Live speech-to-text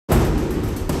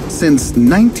Since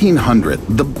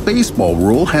 1900, the baseball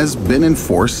rule has been in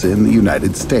force in the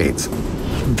United States.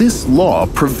 This law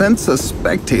prevents a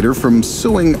spectator from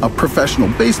suing a professional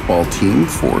baseball team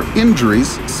for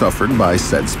injuries suffered by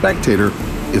said spectator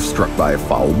if struck by a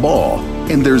foul ball.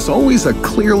 And there's always a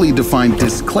clearly defined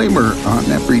disclaimer on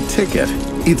every ticket.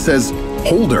 It says,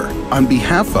 "Holder, on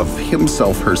behalf of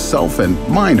himself, herself, and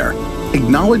minor,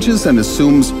 acknowledges and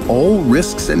assumes all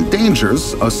risks and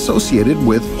dangers associated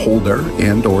with holder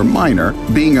and/or minor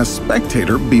being a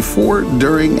spectator before,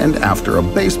 during, and after a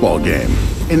baseball game."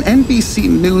 An NBC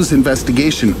News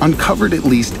investigation uncovered at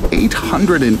least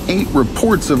 808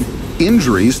 reports of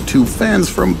injuries to fans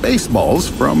from baseballs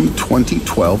from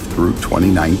 2012 through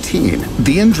 2019.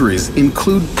 The injuries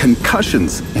include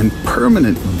concussions and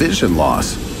permanent vision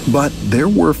loss. But there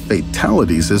were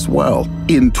fatalities as well.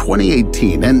 In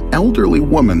 2018, an elderly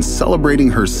woman celebrating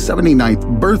her 79th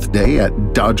birthday at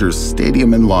Dodgers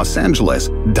Stadium in Los Angeles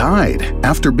died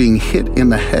after being hit in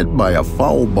the head by a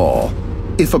foul ball.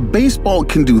 If a baseball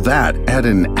can do that at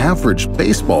an average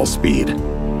baseball speed,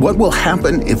 what will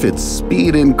happen if its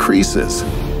speed increases?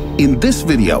 In this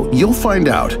video, you'll find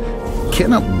out,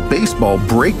 can a baseball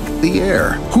break the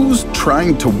air? Who's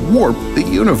trying to warp the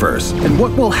universe? And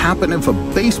what will happen if a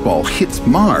baseball hits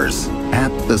Mars at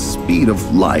the speed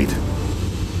of light?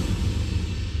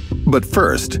 But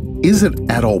first, is it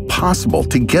at all possible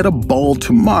to get a ball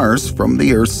to Mars from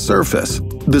the Earth's surface?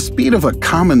 The speed of a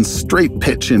common straight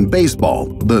pitch in baseball,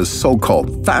 the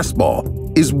so-called fastball,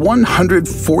 is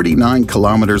 149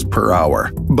 kilometers per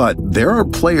hour. But there are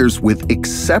players with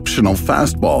exceptional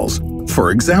fastballs.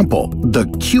 For example, the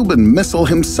Cuban missile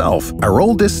himself,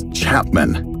 AROLDIS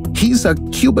CHAPMAN. He's a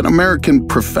Cuban-American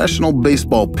professional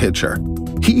baseball pitcher.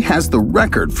 He has the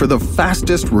record for the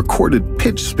fastest recorded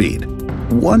pitch speed,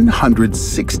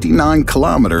 169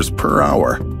 kilometers per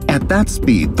hour. At that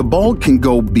speed, the ball can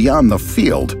go beyond the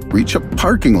field, reach a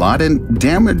parking lot, and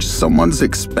damage someone's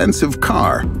expensive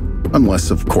car.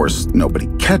 Unless, of course, nobody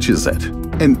catches it.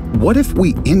 And what if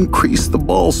we increase the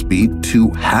ball speed to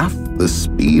half the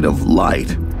speed of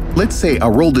light? Let's say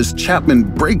AROLDIS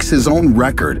CHAPMAN breaks his own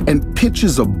record and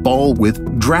pitches a ball with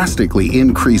drastically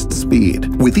increased speed.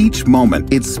 With each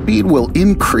moment, its speed will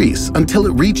increase until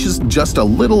it reaches just a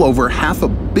little over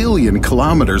 500 million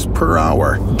kilometers per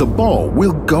hour. The ball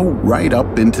will go right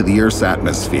up into the Earth's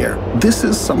atmosphere. This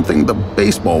is something the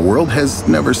baseball world has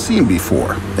never seen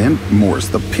before, and more's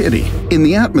the pity. In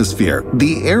the atmosphere,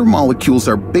 the air molecules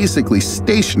are basically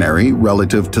stationary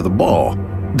relative to the ball.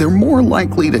 They're more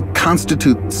likely to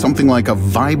constitute something like a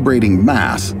vibrating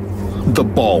mass. The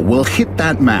ball will hit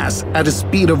that mass at a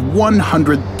speed of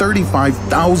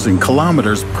 135,000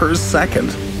 kilometers per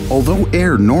second, although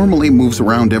air normally moves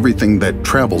around everything that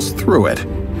travels through it.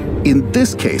 In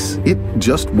this case, it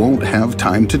just won't have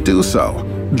time to do so.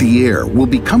 The air will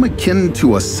become akin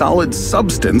to a solid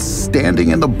substance standing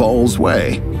in the ball's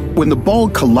way. When the ball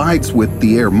collides with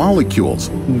the air molecules,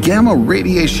 gamma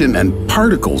radiation and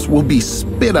particles will be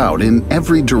spit out in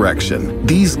every direction.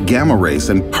 These gamma rays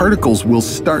and particles will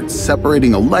start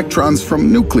separating electrons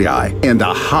from nuclei, and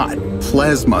a hot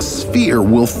plasma sphere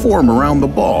will form around the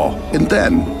ball. And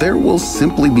then there will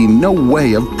simply be no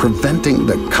way of preventing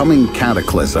the coming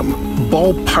cataclysm.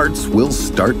 Ball parts will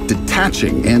start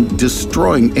detaching and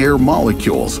destroying air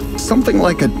molecules. Something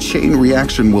like a chain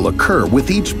reaction will occur, with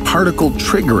each particle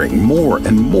triggering more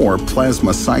and more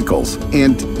plasma cycles.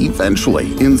 And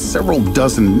eventually, in several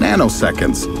dozen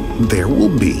nanoseconds, there will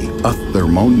be a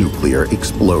thermonuclear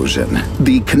explosion.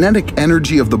 The kinetic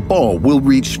energy of the ball will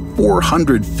reach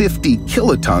 450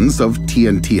 kilotons of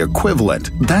TNT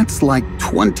equivalent. That's like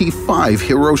 25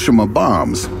 Hiroshima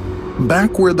bombs.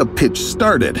 Back where the pitch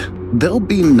started, there'll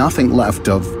be nothing left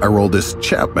of AROLDIS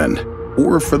CHAPMAN,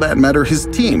 or for that matter his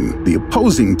team, the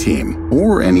opposing team,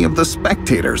 or any of the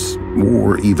spectators,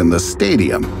 or even the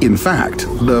stadium. In fact,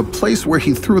 the place where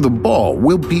he threw the ball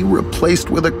will be replaced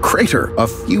with a crater a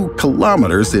few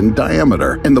kilometers in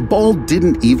diameter, and the ball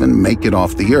didn't even make it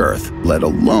off the Earth, let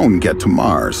alone get to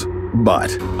Mars.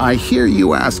 But I hear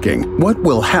you asking, what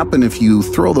will happen if you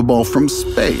throw the ball from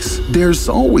space? There's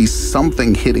always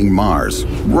something hitting Mars.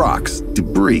 Rocks,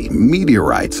 debris,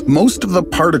 meteorites. Most of the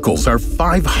particles are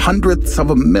 0.05 of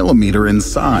a millimeter in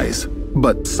size.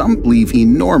 but some leave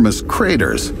enormous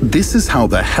craters. This is how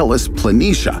the Hellas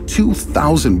Planitia,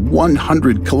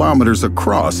 2,100 kilometers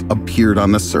across, appeared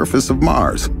on the surface of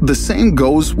Mars. The same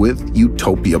goes with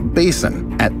Utopia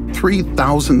Basin, at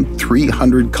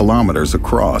 3,300 kilometers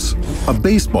across. A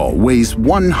baseball weighs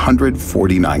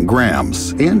 149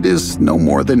 grams and is no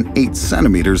more than 8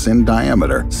 centimeters in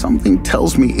diameter. Something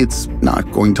tells me it's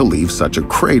not going to leave such a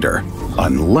crater,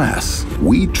 unless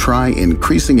we try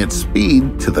increasing its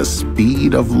speed to the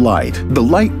speed of light. The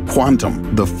light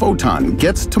quantum, the photon,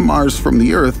 gets to Mars from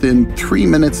the Earth in 3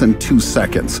 minutes and 2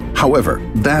 seconds. However,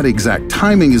 that exact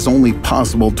timing is only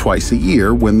possible twice a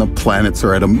year when the planets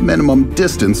are at a minimum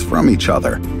distance from each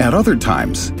other. At other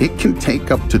times, it can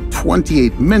take up to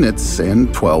 28 minutes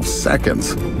and 12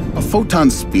 seconds. A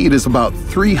photon's speed is about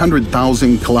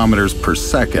 300,000 kilometers per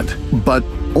second, but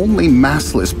only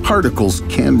massless particles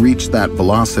can reach that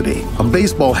velocity. A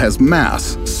baseball has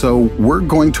mass, so we're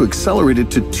going to accelerate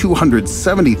it to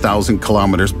 270,000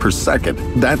 kilometers per second.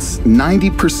 That's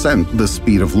 90% the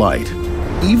speed of light.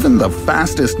 Even the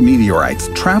fastest meteorites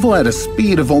travel at a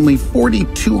speed of only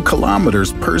 42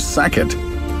 kilometers per second,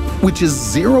 which is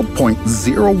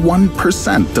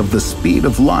 0.01% of the speed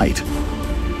of light.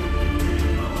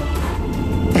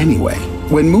 Anyway,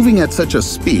 when moving at such a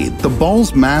speed, the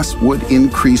ball's mass would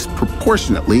increase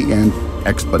proportionately and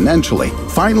exponentially,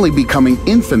 finally becoming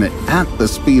infinite at the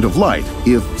speed of light,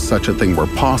 if such a thing were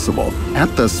possible.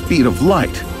 At the speed of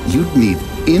light, you'd need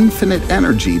infinite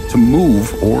energy to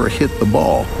move or hit the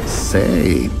ball.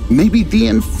 Say, maybe the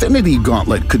Infinity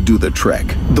Gauntlet could do the trick.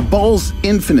 The ball's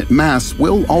infinite mass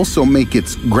will also make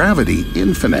its gravity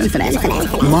infinite.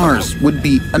 Mars would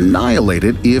be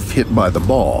annihilated if hit by the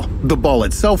ball. The ball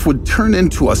itself would turn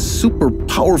into a super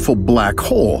powerful black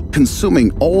hole,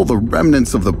 consuming all the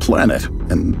remnants of the planet,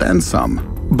 and then some.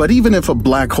 But even if a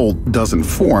black hole doesn't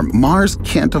form, Mars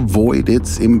can't avoid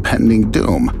its impending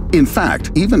doom. In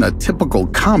fact, even a typical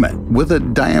comet with a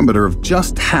diameter of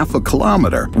just half a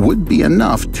kilometer would be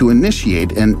enough to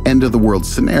initiate an end-of-the-world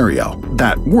scenario,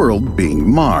 that world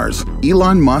being Mars.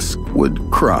 Elon Musk would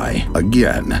cry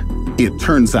again. It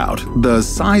turns out, the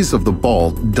size of the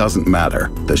ball doesn't matter.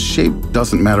 The shape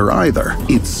doesn't matter either.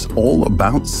 It's all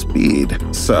about speed.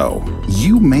 So,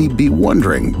 you may be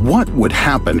wondering what would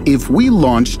happen if we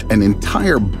launched an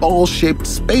entire ball-shaped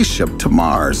spaceship to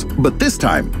Mars, but this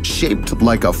time shaped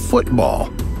like a football.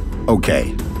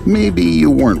 Okay, maybe you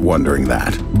weren't wondering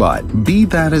that, but be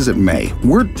that as it may,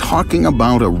 we're talking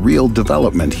about a real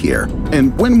development here.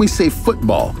 And when we say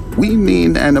football, we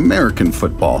mean an American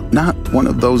football, not one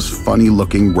of those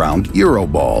funny-looking round Euro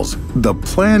balls. The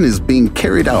plan is being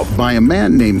carried out by a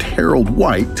man named Harold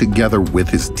White together with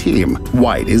his team.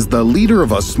 White is the leader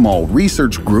of a small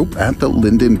research group at the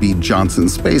Lyndon B. Johnson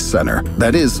Space Center,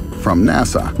 that is, from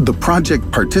NASA. The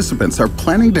project participants are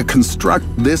planning to construct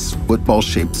this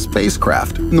football-shaped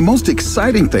spacecraft. And the most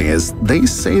exciting thing is they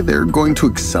say they're going to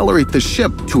accelerate the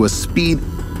ship to a speed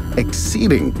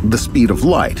exceeding the speed of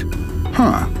light.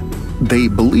 They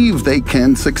believe they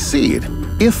can succeed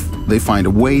if they find a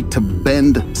way to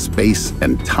bend space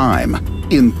and time.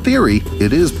 In theory,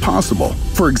 it is possible.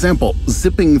 For example,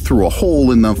 zipping through a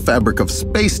hole in the fabric of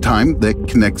space-time that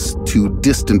connects to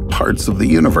distant parts of the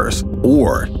universe.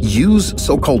 Or use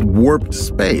so-called warped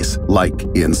space, like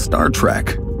in Star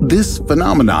Trek. This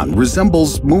phenomenon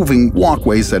resembles moving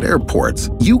walkways at airports.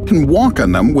 You can walk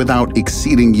on them without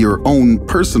exceeding your own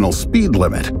personal speed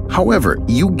limit. However,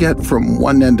 you get from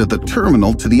one end of the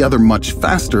terminal to the other much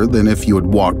faster than if you had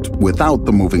walked without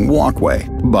the moving walkway.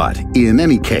 But in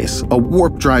any case, a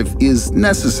warp drive is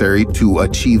necessary to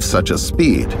achieve such a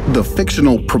speed. The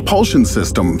fictional propulsion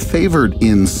system favored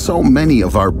in so many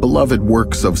of our beloved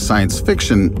works of science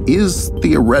fiction is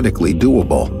theoretically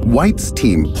doable. White's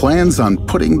team plans on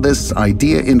putting this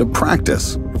idea into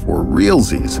practice for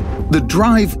realsies. The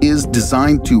drive is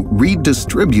designed to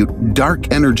redistribute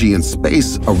dark energy in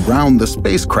space around the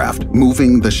spacecraft,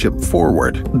 moving the ship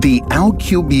forward. The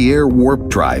ALCUBIERRE warp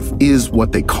drive is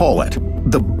what they call it,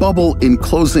 the bubble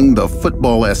enclosing the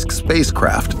football-esque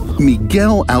spacecraft.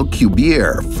 Miguel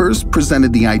Alcubierre first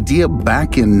presented the idea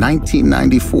back in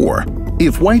 1994.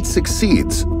 If White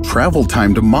succeeds, travel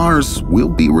time to Mars will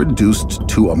be reduced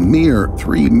to a mere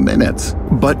 3 minutes.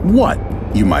 But what,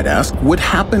 you might ask, would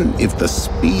happen if the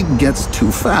speed gets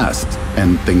too fast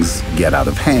and things get out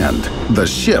of hand? The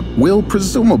ship will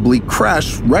presumably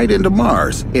crash right into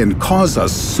Mars and cause a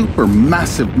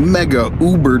supermassive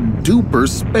mega-uber-duper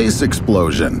space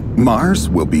explosion. Mars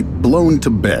will be blown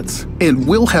to bits, and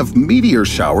we'll have meteor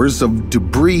showers of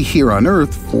debris here on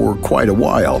Earth for quite a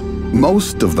while.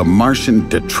 Most of the Martian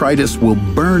detritus will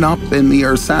burn up in the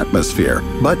Earth's atmosphere,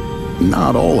 but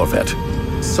not all of it.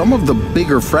 Some of the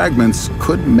bigger fragments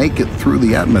could make it through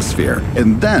the atmosphere,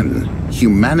 and then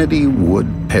humanity would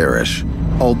perish.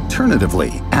 Alternatively,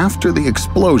 after the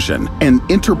explosion, an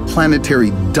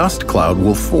interplanetary dust cloud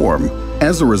will form.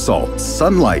 As a result,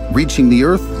 sunlight reaching the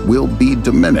Earth will be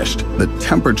diminished, the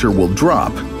temperature will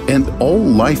drop, and all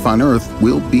life on Earth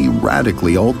will be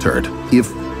radically altered,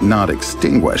 if not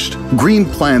extinguished. Green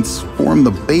plants form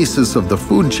the basis of the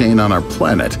food chain on our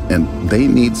planet, and they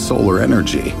need solar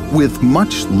energy. With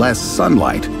much less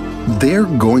sunlight, they're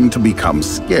going to become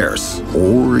scarce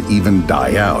or even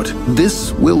die out.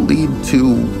 This will lead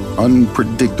to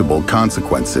unpredictable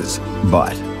consequences,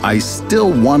 but I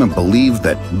still want to believe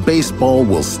that baseball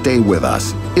will stay with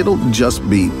us. It'll just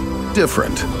be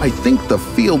different. I think the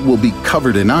field will be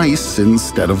covered in ice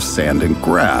instead of sand and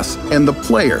grass, and the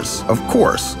players, of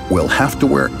course, will have to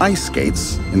wear ice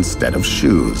skates instead of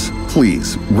shoes.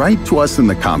 Please write to us in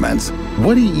the comments.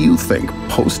 What do you think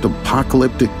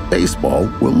post-apocalyptic baseball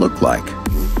will look like?